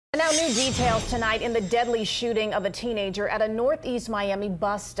Now, new details tonight in the deadly shooting of a teenager at a Northeast Miami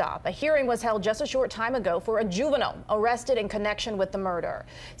bus stop. A hearing was held just a short time ago for a juvenile arrested in connection with the murder.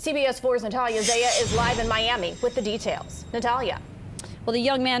 CBS 4's Natalia Zaya is live in Miami with the details. Natalia. Well, the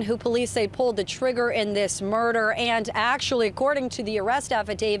young man who police say pulled the trigger in this murder, and actually, according to the arrest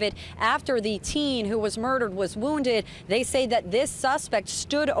affidavit, after the teen who was murdered was wounded, they say that this suspect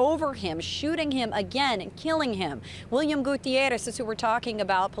stood over him, shooting him again and killing him. William Gutierrez is who we're talking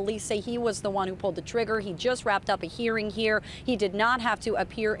about. Police say he was the one who pulled the trigger. He just wrapped up a hearing here. He did not have to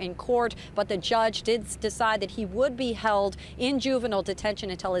appear in court, but the judge did decide that he would be held in juvenile detention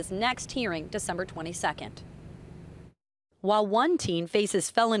until his next hearing, December 22nd. While one teen faces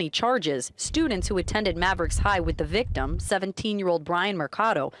felony charges, students who attended Mavericks High with the victim, 17-year-old Brian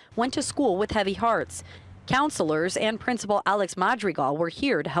Mercado, went to school with heavy hearts. Counselors and Principal Alex Madrigal were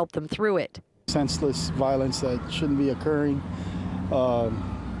here to help them through it. Senseless violence that shouldn't be occurring.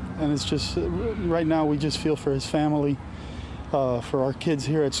 And it's just, right now we just feel for his family, for our kids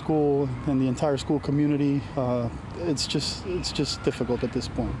here at school and the entire school community. It's just difficult at this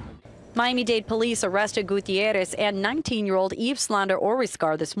point. Miami-Dade police arrested Gutierrez and 19-year-old Yveslander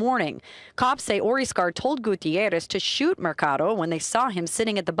Oriscar this morning. Cops say Oriscar told Gutierrez to shoot Mercado when they saw him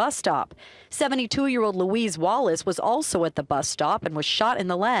sitting at the bus stop. 72-year-old Louise Wallace was also at the bus stop and was shot in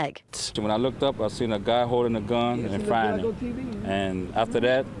the leg. When I looked up, I seen a guy holding a gun and firing. And after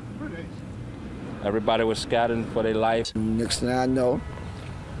that, everybody was scattering for their life. Next thing I know,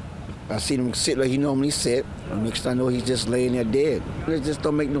 I seen him sit like he normally sit. Next thing I know, he's just laying there dead. It just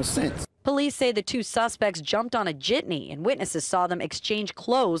don't make no sense. Police say the two suspects jumped on a jitney and witnesses saw them exchange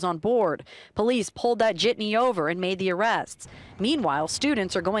clothes on board. Police pulled that jitney over and made the arrests. Meanwhile,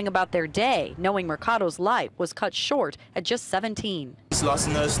 students are going about their day, knowing Mercado's life was cut short at just 17. He's lost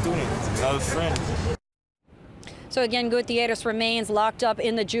another student, another friend. So again, Gutierrez remains locked up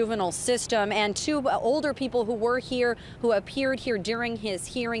in the juvenile system, and two older people who were here, who appeared here during his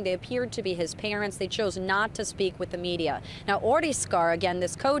hearing, they appeared to be his parents. They chose not to speak with the media. Now, Oriscar, again,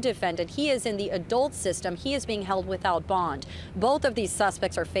 this co-defendant, he is in the adult system. He is being held without bond. Both of these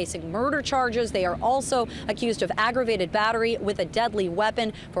suspects are facing murder charges. They are also accused of aggravated battery with a deadly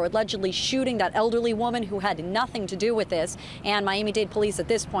weapon for allegedly shooting that elderly woman who had nothing to do with this. And Miami-Dade police at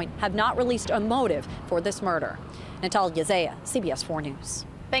this point have not released a motive for this murder. Natalia Zaya, CBS 4 News.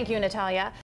 Thank you, Natalia.